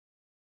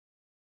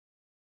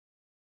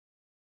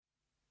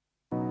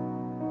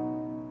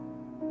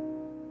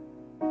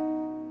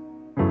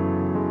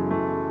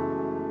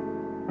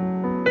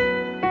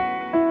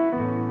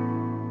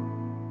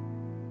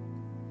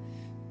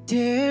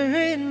There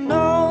ain't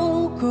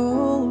no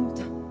gold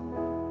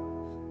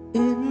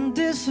in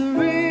this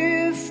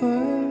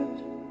river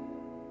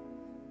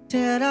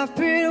that I've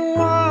been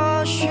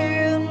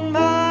washing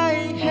my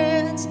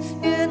hands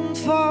in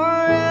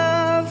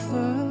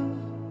forever.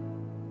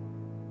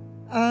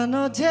 I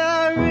know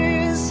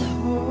there is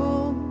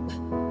hope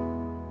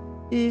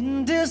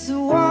in these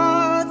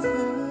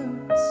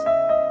waters,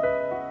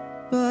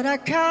 but I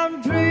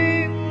can't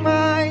bring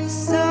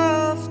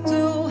myself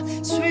to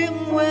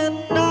swim when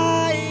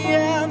I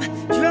am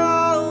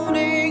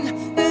drowning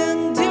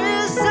in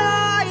this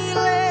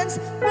silence.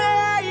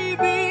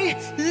 Baby,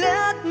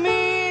 let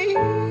me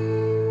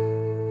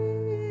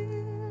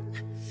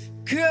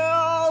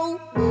go.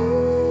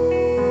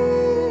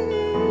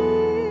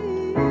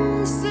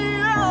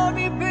 Easy on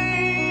me,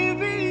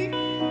 baby.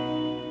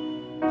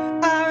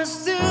 I'm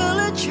still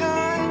a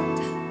child,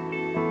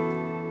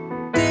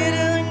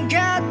 didn't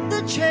get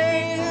the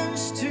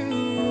chance to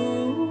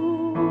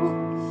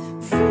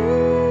feel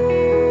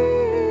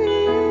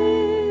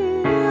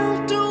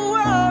the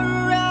world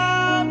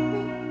around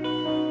me.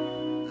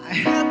 I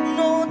had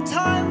no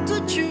time to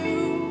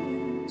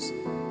choose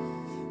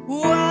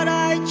what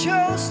I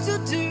chose to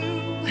do.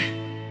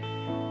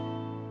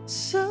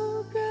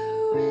 So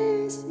go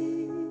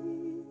easy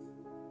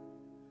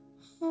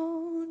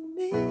on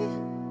me.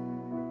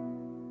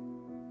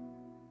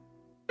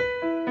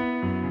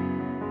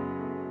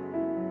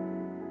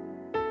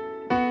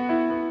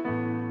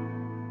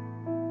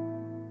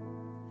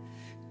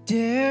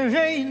 There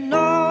ain't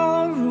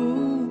no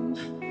room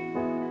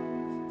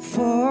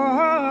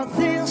for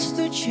things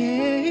to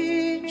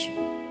change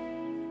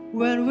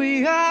when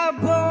we are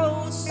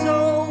both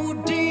so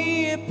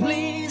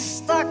deeply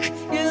stuck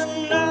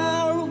in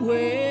our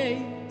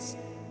ways.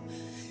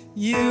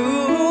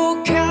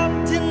 You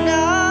can't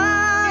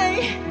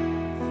deny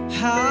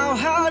how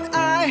hard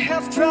I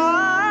have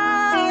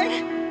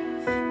tried.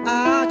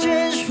 I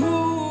changed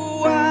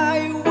who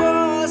I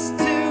was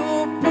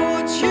to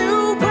put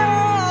you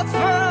both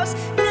first.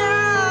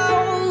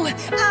 Now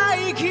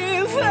I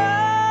give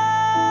up.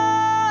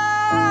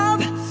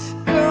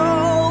 Go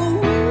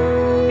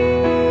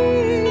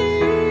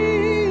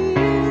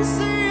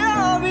easy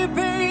on me,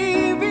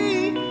 baby.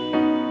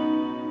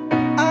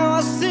 I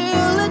was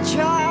still a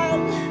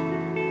child,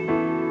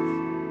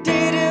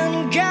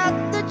 didn't get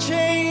the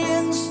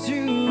chance to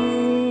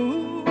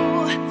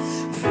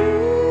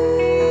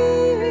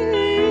feel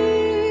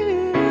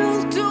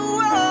the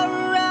world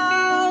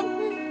around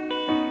me.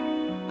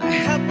 I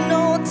had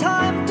no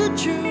time to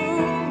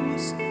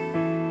choose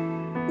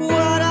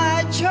what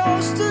I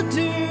chose to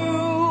do.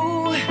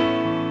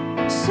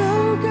 So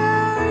go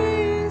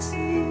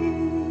easy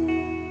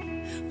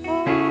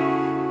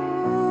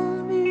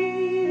on me.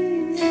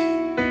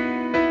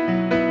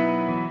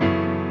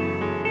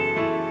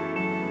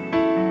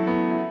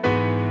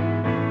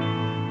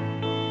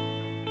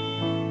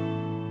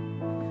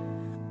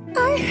 I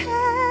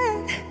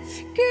had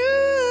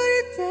good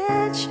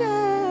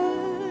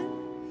intention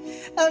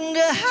and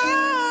the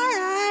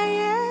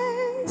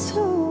highest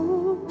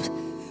hopes,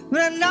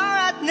 but not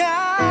right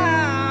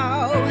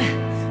now.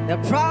 That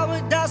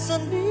probably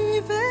doesn't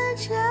even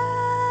shine.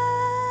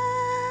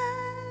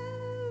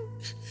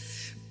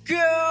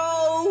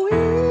 Go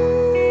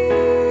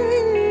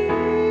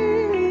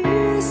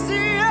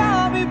easy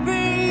on me,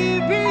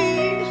 baby.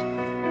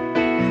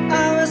 I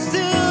was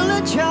still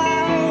a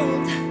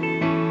child,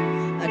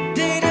 I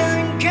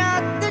didn't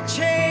get the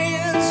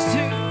chance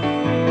to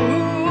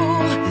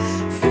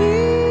feel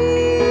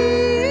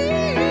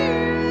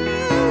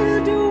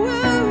the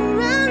world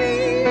around me.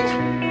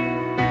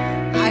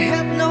 I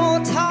had no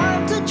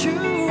time to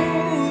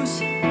choose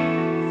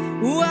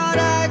what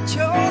I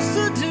chose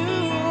to do.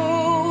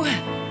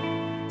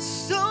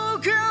 So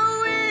go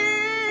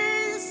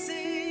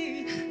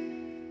easy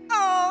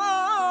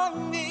on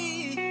me.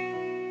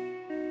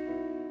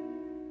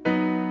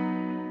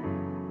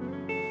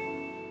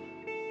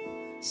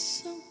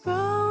 So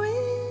go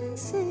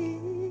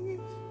easy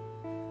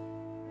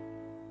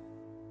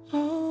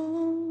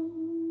on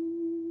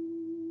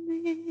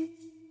me.